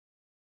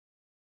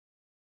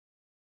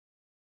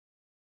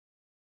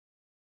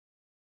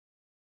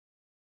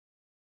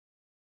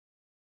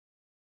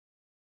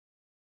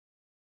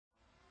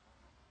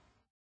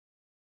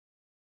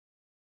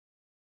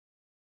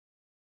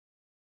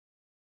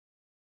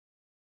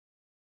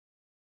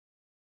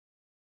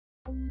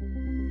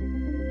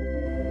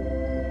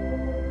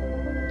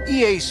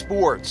EA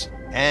Sports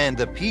and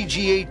the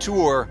PGA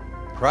Tour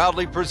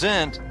proudly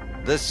present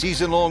the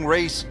season-long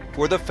race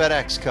for the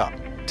FedEx Cup.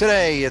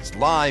 Today, it's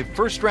live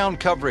first-round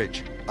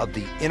coverage of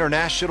the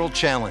International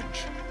Challenge.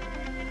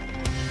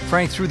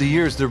 Frank, through the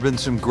years, there have been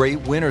some great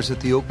winners at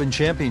the Open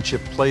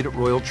Championship played at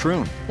Royal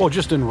Troon. Well,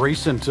 just in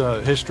recent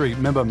history,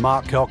 remember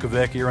Mark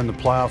Kalkovecchia in the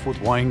playoff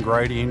with Wayne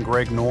Grady and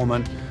Greg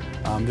Norman.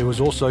 There was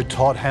also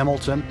Todd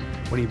Hamilton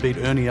when he beat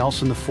Ernie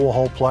Els in the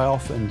 4-hole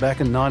playoff. And back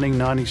in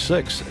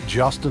 1996,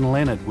 Justin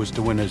Leonard was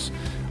to win his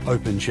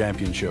Open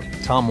Championship.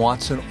 Tom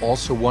Watson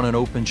also won an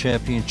Open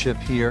Championship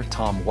here.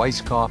 Tom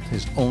Weiskopf,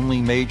 his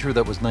only major,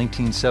 that was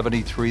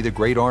 1973. The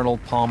great Arnold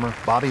Palmer,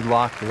 Bobby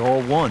Locke, they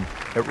all won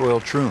at Royal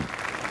Troon.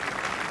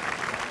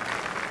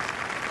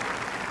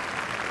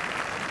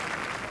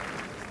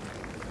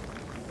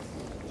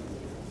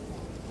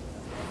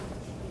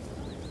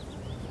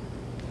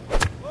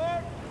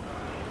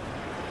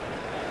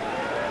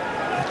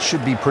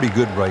 Should be pretty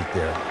good right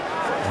there,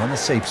 on the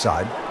safe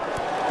side.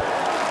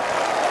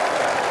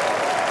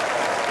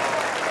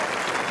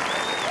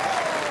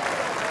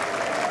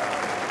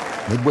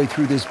 Midway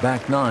through this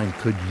back nine,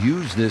 could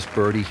use this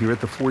birdie here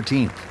at the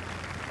 14th.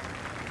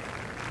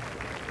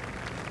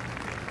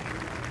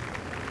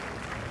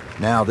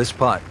 Now this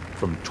putt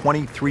from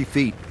 23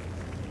 feet.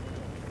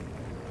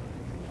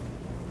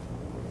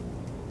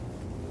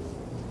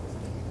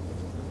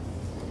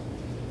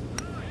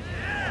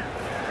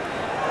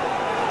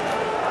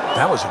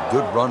 That was a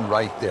good run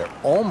right there.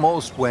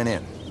 Almost went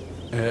in.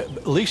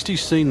 At least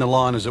he's seen the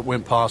line as it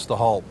went past the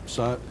hole.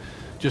 So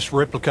just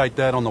replicate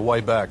that on the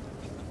way back.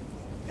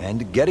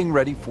 And getting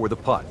ready for the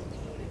putt.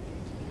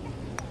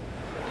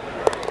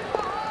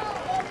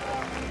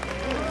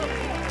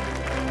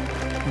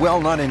 Well,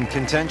 not in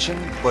contention,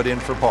 but in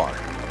for par.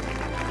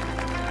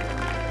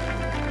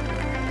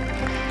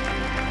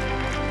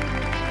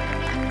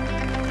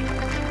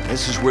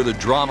 This is where the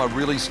drama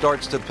really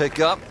starts to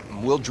pick up.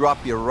 We'll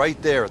drop you right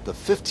there at the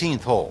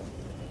 15th hole.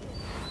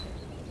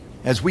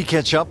 As we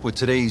catch up with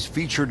today's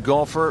featured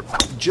golfer,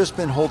 just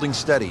been holding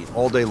steady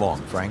all day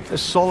long, Frank. A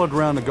solid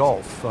round of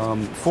golf.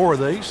 4 of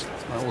these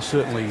will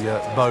certainly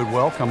bode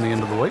well come the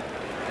end of the week.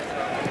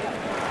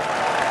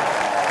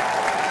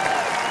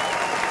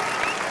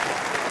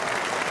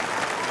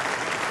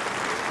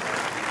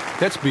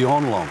 That's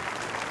beyond long.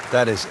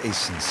 That is a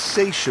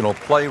sensational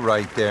play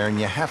right there, and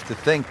you have to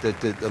think that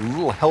the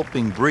little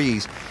helping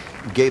breeze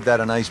gave that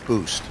a nice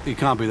boost. He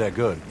can't be that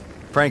good.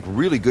 Frank,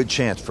 really good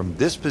chance from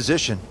this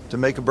position to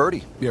make a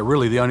birdie. Yeah,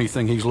 really the only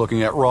thing he's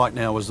looking at right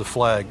now is the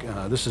flag.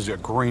 This is a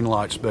green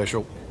light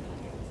special.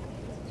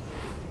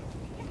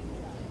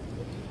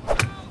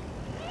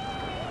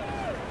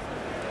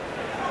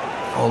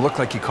 Oh, looked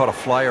like he caught a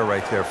flyer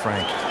right there,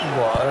 Frank.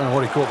 Well, I don't know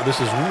what he caught, but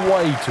this is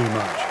way too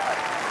much.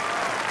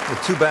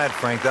 Well, too bad,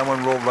 Frank. That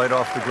one rolled right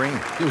off the green.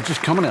 It was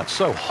just coming out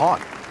so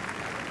hot.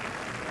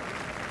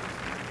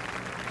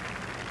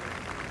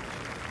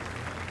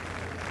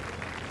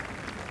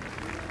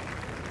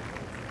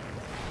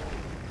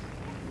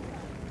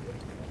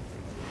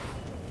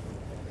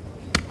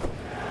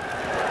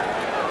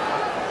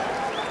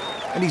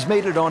 And he's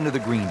made it onto the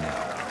green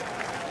now.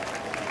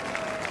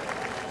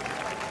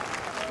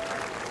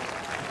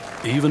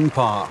 Even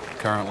par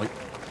currently.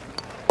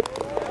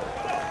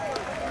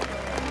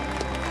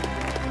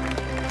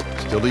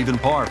 Still even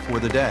par for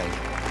the day.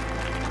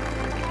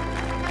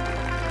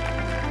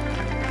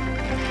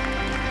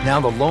 Now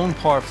the lone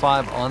par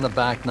 5 on the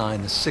back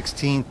nine, the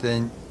 16th,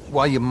 and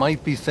while you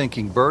might be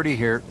thinking birdie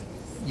here,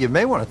 you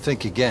may want to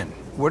think again.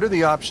 What are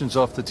the options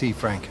off the tee,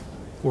 Frank?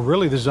 Well,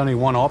 really, there's only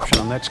one option,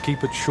 and that's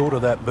keep it short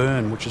of that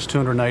burn, which is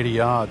 280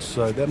 yards.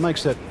 So that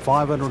makes that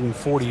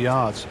 540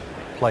 yards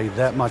play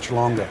that much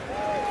longer.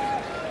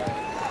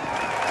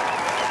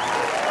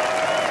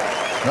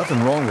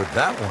 Nothing wrong with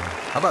that one.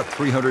 How about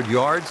 300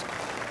 yards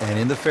and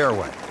in the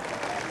fairway?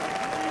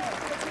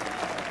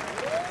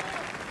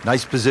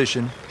 Nice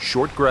position,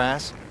 short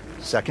grass,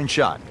 second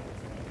shot.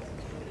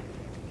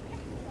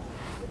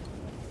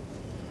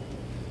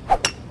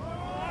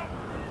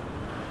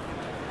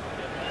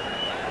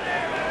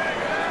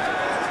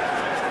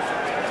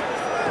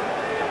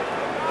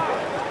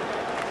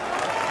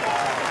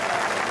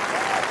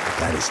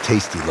 That is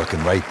tasty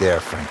looking right there,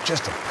 Frank.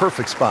 Just a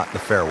perfect spot in the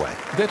fairway.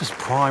 That is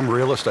prime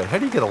real estate. How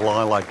do you get a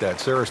lie like that?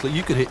 Seriously,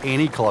 you could hit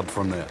any club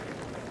from there.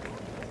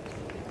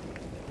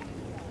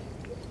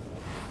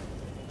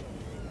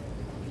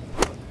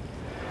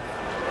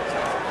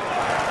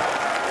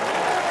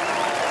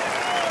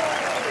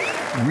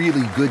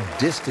 Really good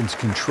distance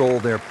control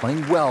there,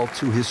 playing well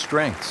to his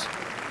strengths.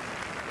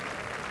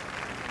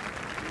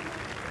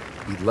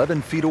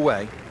 11 feet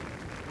away.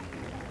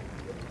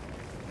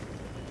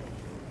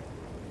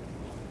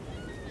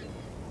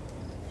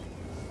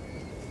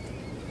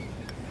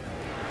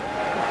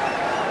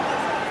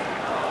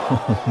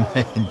 Oh,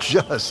 man,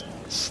 just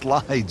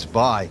slides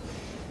by.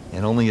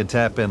 And only a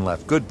tap in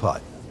left. Good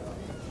putt.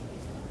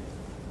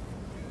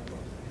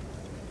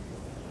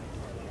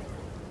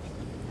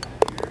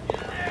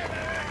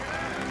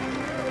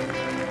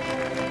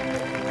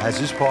 has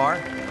his par.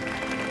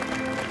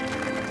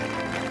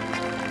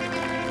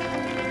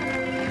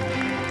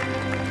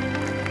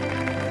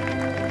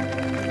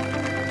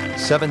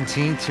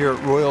 '17th here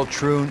at Royal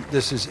Troon.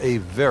 This is a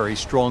very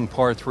strong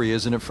par 3,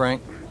 isn't it,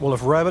 Frank? Well,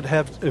 if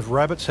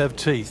rabbits have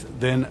teeth,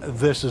 then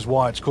this is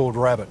why it's called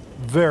rabbit.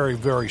 Very,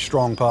 very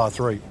strong par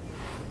 3.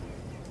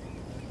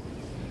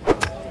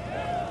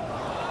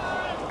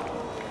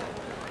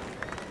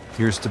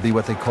 Appears to be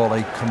what they call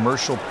a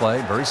commercial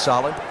play. Very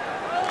solid.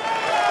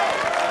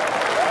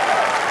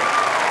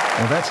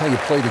 Well, that's how you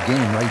play the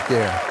game right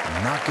there.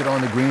 Knock it on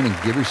the green and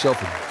give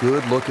yourself a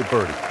good look at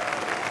birdie.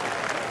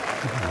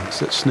 It's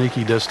that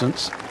sneaky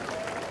distance.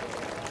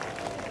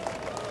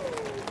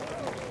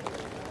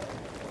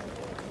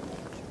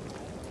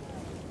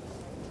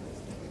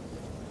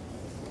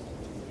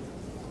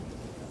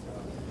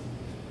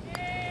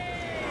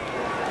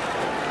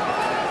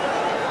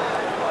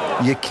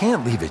 You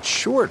can't leave it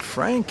short,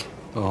 Frank.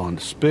 Oh, and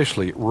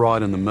especially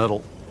right in the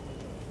middle.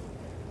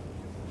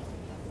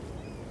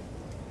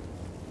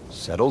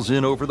 Settles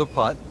in over the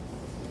putt.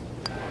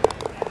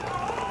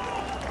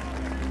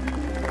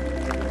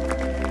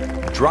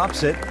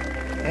 Drops it,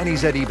 and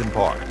he's at even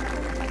par.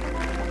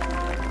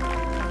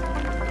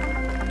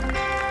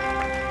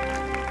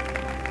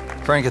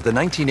 Frank, at the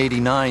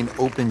 1989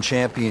 Open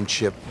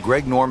Championship,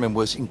 Greg Norman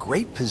was in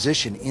great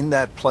position in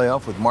that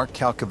playoff with Mark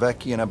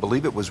Calcavecchi, and I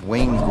believe it was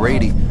Wayne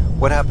Grady.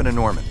 What happened to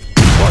Norman?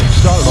 Well, he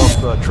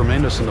started off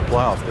tremendous in the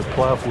playoff. The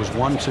playoff was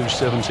 1, 2,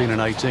 17,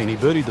 and 18. He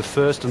birdied the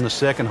first and the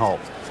second hole.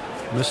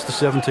 Missed the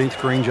 17th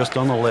green just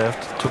on the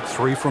left. Took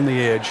 3 from the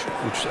edge,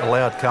 which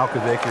allowed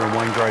Calcavecchi and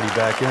Wayne Grady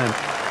back in.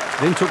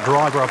 Then took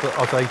driver up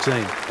off 18.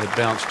 It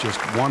bounced just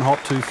 1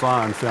 hop too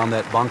far and found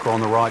that bunker on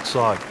the right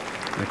side.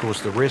 And, of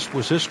course, the rest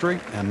was history,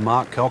 and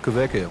Mark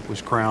Calcavecchi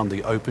was crowned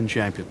the Open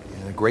champion.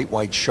 And the great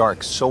white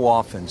shark, so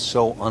often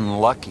so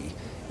unlucky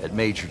at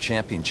major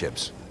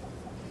championships.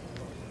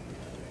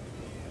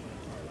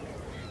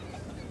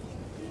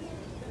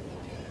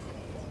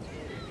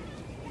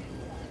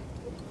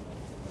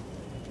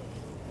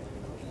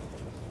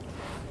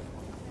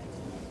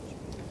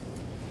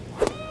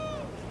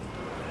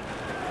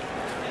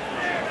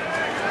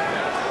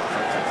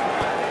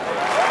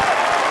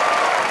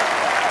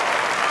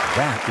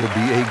 That will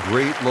be a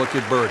great look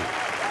at birdie.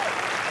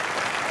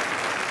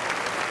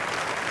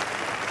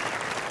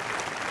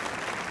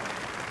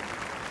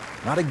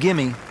 Not a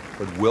gimme,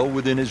 but well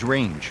within his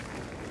range.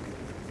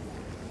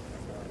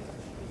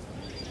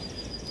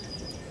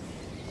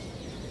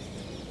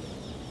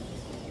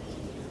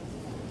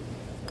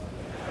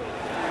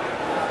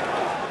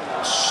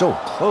 So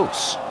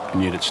close.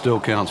 And yet it still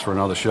counts for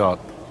another shot.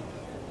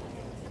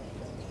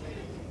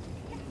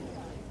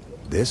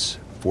 This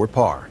for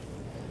par.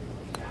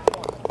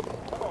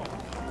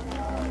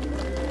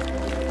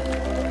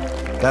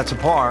 That's a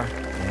par,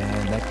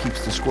 and that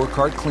keeps the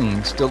scorecard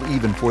clean, still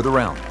even for the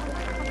round.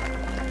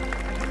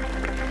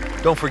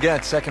 Don't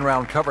forget, second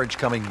round coverage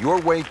coming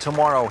your way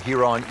tomorrow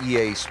here on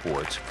EA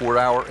Sports for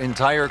our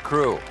entire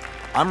crew.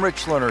 I'm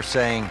Rich Lerner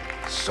saying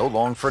so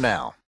long for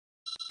now.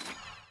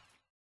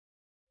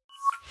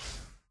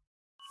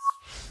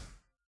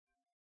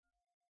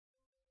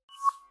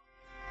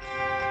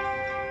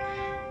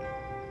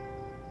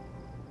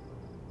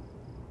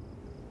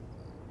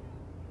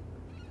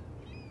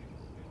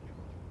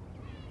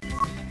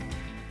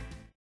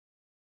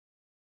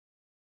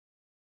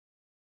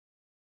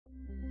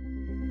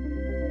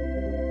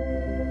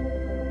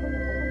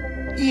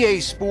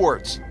 EA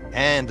Sports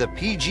and the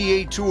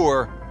PGA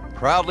Tour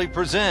proudly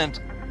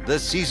present the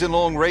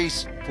season-long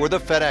race for the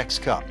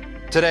FedEx Cup.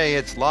 Today,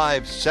 it's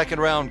live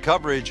second-round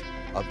coverage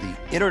of the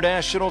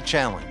International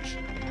Challenge.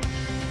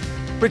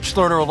 Rich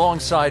Lerner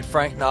alongside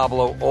Frank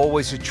Nobilo.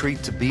 Always a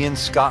treat to be in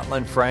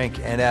Scotland, Frank,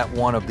 and at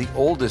one of the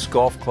oldest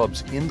golf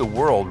clubs in the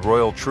world,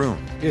 Royal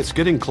Troon. It's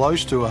getting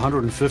close to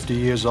 150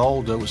 years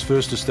old. It was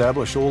first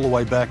established all the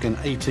way back in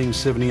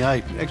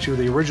 1878. Actually,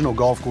 the original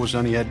golf course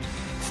only had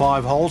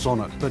 5 holes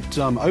on it, but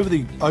over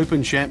the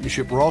Open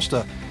Championship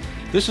roster,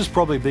 this has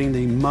probably been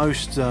the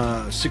most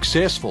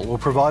successful, or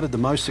provided the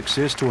most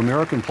success to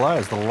American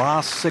players. The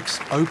last 6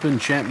 Open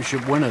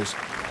Championship winners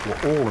were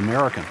all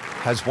American.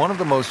 Has one of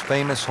the most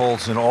famous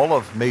holes in all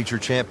of major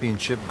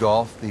championship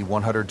golf, the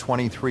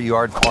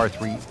 123-yard par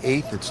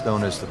 3/8. It's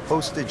known as the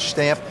postage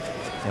stamp,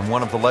 and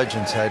one of the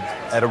legends had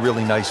a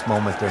really nice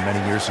moment there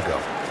many years ago.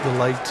 The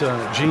late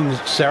Gene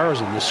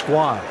Sarazen, the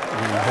Squire,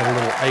 had a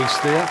little ace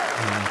there,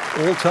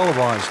 and all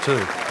televised too.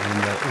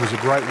 And it was a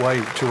great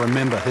way to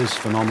remember his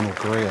phenomenal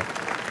career.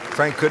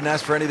 Frank couldn't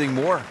ask for anything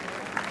more.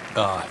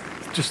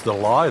 Just the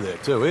lie there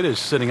too. It is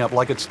sitting up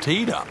like it's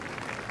teed up.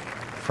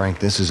 Frank,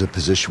 this is a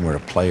position where a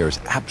player is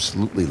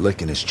absolutely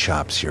licking his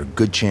chops here.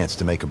 Good chance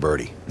to make a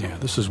birdie. Yeah,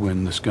 this is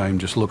when this game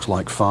just looks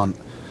like fun.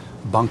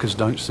 Bunkers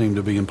don't seem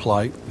to be in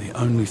play. The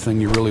only thing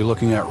you're really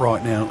looking at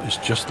right now is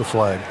just the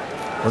flag.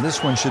 Well,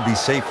 this one should be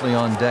safely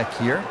on deck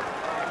here.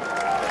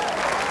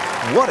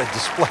 What a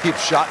display of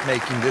shot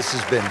making this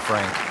has been,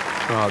 Frank.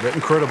 That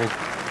incredible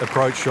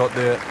approach shot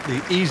there.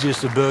 The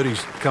easiest of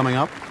birdies coming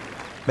up.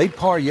 Made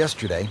par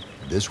yesterday.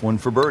 This one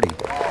for birdie.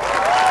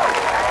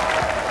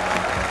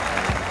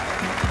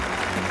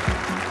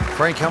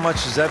 Frank, how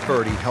much does that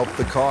birdie help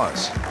the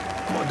cause?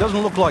 Well, it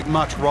doesn't look like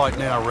much right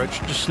now, Rich,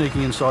 just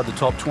sneaking inside the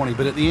top 20.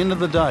 But at the end of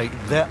the day,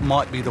 that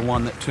might be the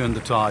one that turned the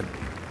tide.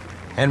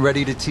 And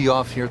ready to tee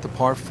off here at the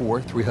par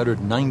 4,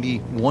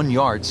 391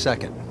 yards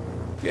second.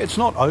 Yeah, it's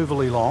not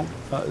overly long.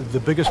 The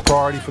biggest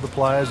priority for the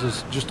players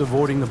is just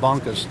avoiding the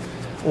bunkers,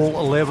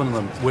 all 11 of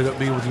them, whether it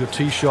be with your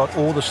tee shot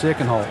or the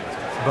second hole.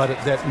 But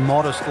at that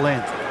modest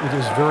length, it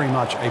is very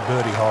much a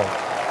birdie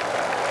hole.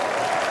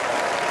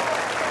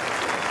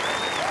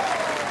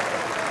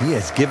 He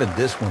has given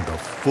this one the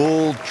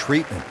full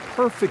treatment.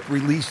 Perfect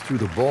release through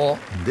the ball.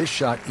 And this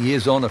shot, he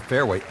is on the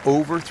fairway,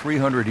 over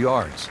 300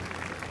 yards.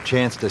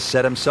 Chance to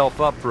set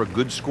himself up for a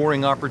good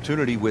scoring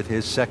opportunity with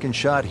his second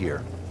shot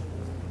here.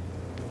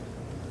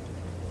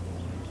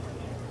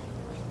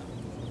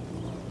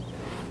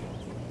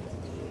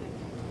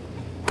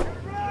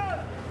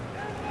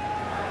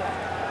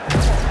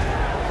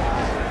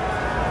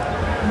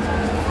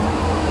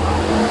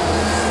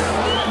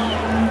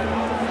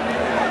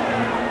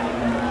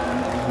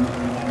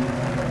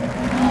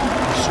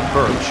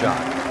 Superb shot.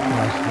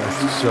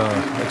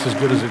 That's as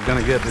good as it's going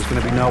to get. There's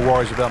going to be no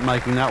worries about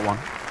making that one.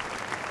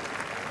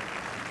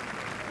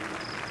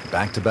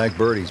 Back-to-back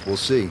birdies. We'll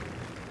see.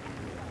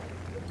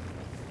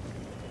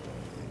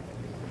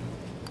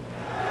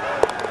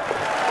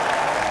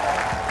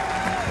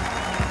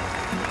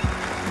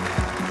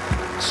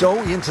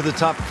 So into the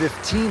top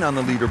 15 on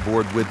the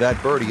leaderboard with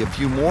that birdie. A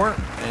few more,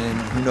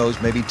 and who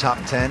knows, maybe top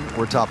 10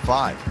 or top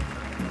 5.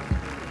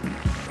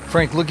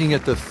 Frank, looking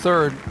at the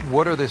third,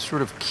 what are the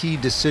sort of key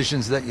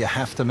decisions that you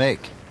have to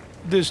make?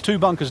 There's 2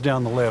 bunkers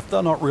down the left.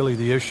 They're not really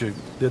the issue.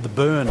 They're the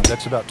burn.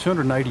 That's about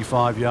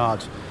 285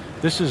 yards.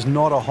 This is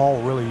not a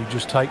hole, really. You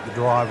just take the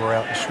driver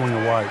out and swing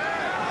away.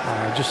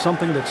 Just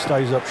something that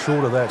stays up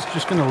short of that's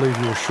just going to leave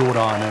you a short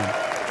iron in.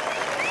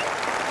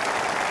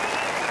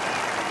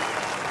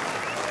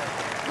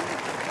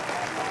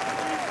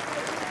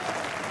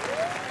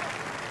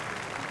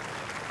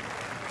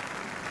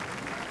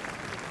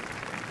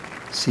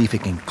 See if he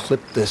can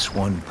clip this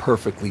one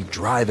perfectly,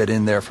 drive it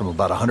in there from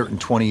about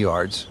 120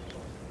 yards.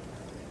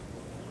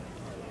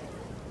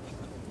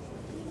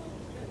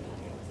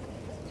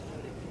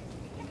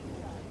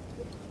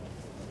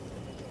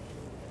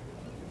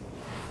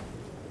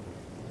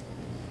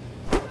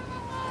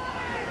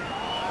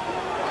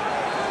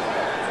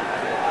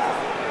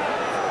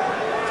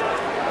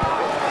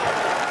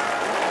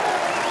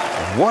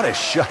 What a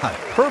shot.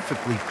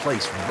 Perfectly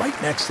placed right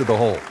next to the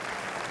hole.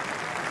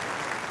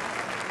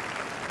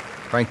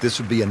 Frank, this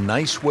would be a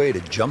nice way to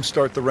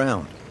jumpstart the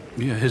round.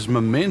 Yeah, his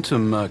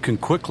momentum can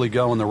quickly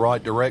go in the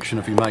right direction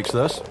if he makes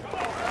this.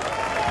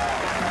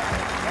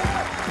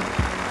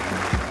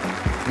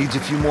 Needs a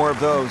few more of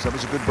those. That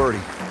was a good birdie.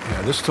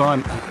 Yeah, this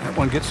time that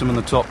one gets him in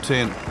the top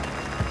 10.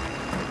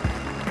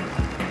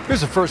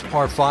 Here's the first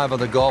par 5 on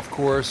the golf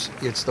course.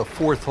 It's the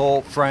 4th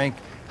hole. Frank,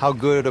 how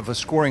good of a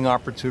scoring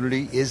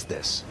opportunity is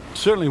this?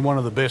 Certainly one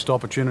of the best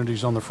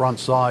opportunities on the front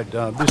side.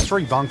 There's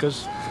 3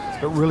 bunkers,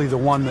 but really the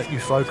one that you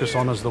focus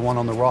on is the one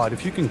on the right.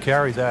 If you can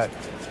carry that,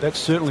 that's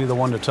certainly the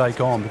one to take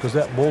on, because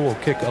that ball will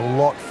kick a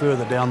lot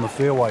further down the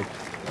fairway.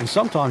 And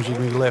sometimes you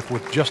can be left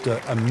with just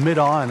a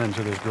mid-iron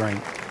into this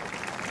green.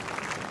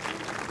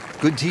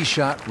 Good tee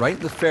shot right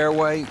in the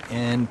fairway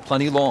and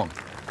plenty long.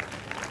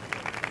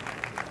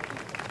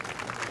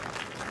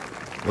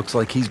 Looks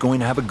like he's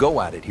going to have a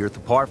go at it here at the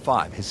par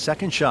 5, his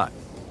second shot.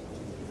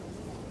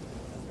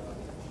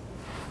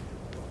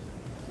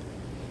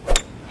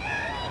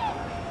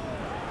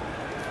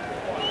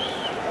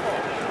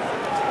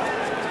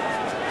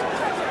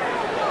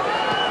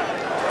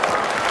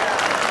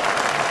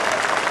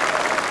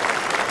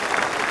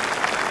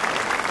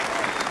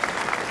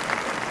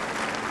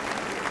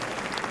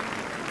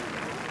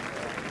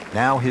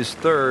 Now his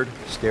third,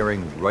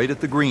 staring right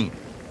at the green.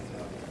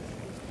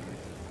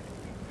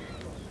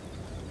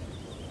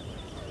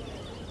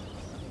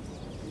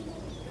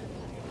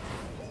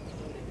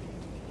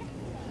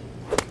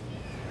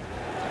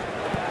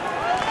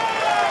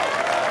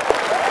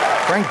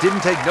 Frank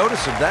didn't take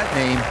notice of that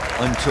name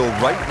until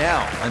right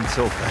now,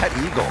 until that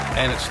eagle.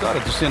 And it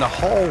started to send a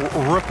whole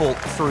ripple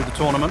through the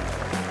tournament.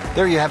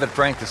 There you have it,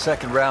 Frank. The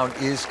second round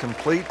is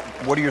complete.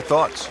 What are your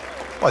thoughts?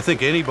 I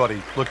think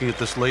anybody looking at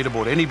this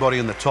leaderboard, anybody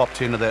in the top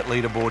 10 of that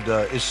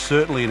leaderboard is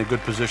certainly in a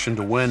good position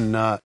to win.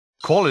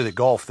 Quality of the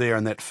golf there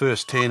in that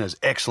first 10 is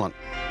excellent.